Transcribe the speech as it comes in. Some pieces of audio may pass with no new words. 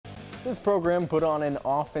This program put on an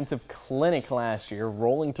offensive clinic last year,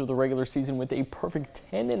 rolling through the regular season with a perfect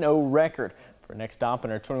 10-0 record. For next stop in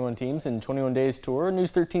our 21 teams and 21 days tour,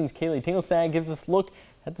 News 13's Kaylee Tinglestad gives us a look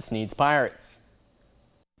at the Sneads Pirates.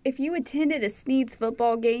 If you attended a Sneads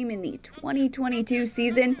football game in the 2022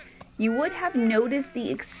 season, you would have noticed the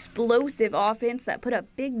explosive offense that put up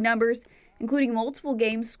big numbers, including multiple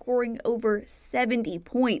games scoring over 70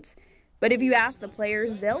 points. But if you ask the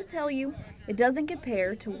players, they'll tell you it doesn't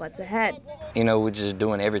compare to what's ahead. You know, we're just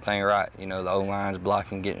doing everything right. You know, the O-line's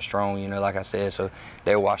blocking, getting strong, you know, like I said, so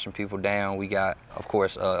they're washing people down. We got, of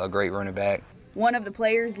course, a great running back. One of the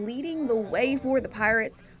players leading the way for the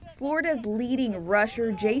Pirates, Florida's leading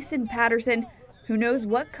rusher, Jason Patterson, who knows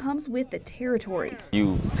what comes with the territory.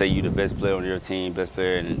 You say you're the best player on your team, best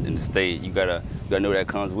player in the state, you gotta know that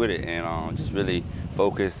comes with it, and just really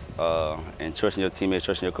focus and trusting your teammates,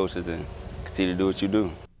 trusting your coaches, and continue to do what you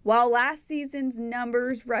do. While last season's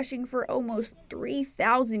numbers, rushing for almost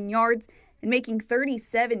 3,000 yards and making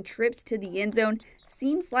 37 trips to the end zone,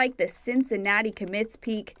 seems like the Cincinnati commit's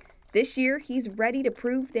peak, this year he's ready to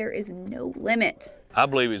prove there is no limit. I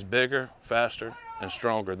believe he's bigger, faster, and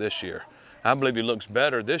stronger this year. I believe he looks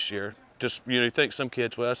better this year. Just, you know, you think some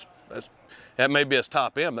kids, well, that may be his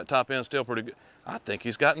top end, but top end's still pretty good. I think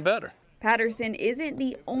he's gotten better. Patterson isn't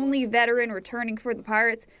the only veteran returning for the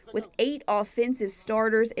Pirates, with 8 offensive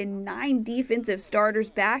starters and 9 defensive starters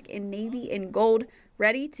back in Navy and Gold,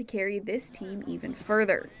 ready to carry this team even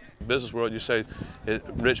further. In the business world, you say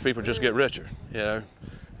rich people just get richer, you know,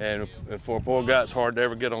 and for a poor guy, it's hard to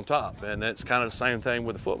ever get on top, and it's kind of the same thing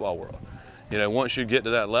with the football world. You know, once you get to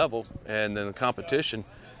that level and then the competition,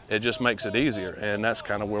 it just makes it easier, and that's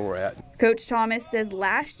kind of where we're at. Coach Thomas says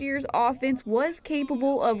last year's offense was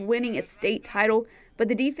capable of winning a state title, but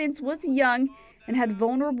the defense was young and had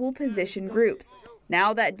vulnerable position groups.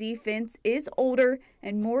 Now that defense is older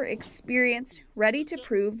and more experienced, ready to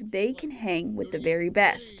prove they can hang with the very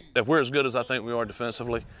best. If we're as good as I think we are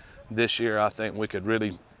defensively, this year I think we could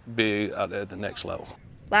really be at the next level.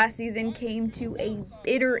 Last season came to a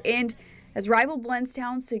bitter end as rival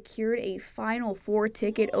Blountstown secured a Final Four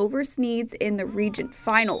ticket over Sneads in the Regent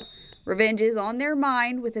Final. Revenge is on their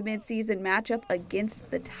mind with a midseason matchup against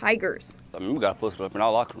the Tigers. I mean, we got posted up in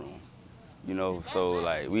our locker room, you know, so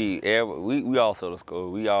like we all saw the score.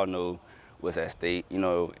 We all know what's at stake, you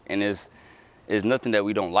know, and it's nothing that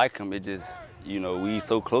we don't like them. It just, you know, we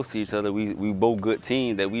so close to each other. We both good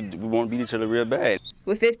teams that we want to beat each other real bad.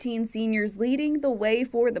 With 15 seniors leading the way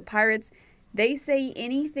for the Pirates, they say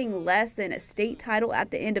anything less than a state title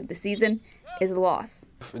at the end of the season is a loss.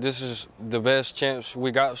 This is the best chance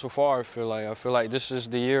we got so far, I feel like this is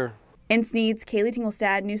the year. In Sneads, Kaylee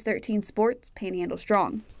Tinglestad, News 13 Sports, Panhandle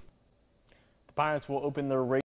Strong. The Pirates will open their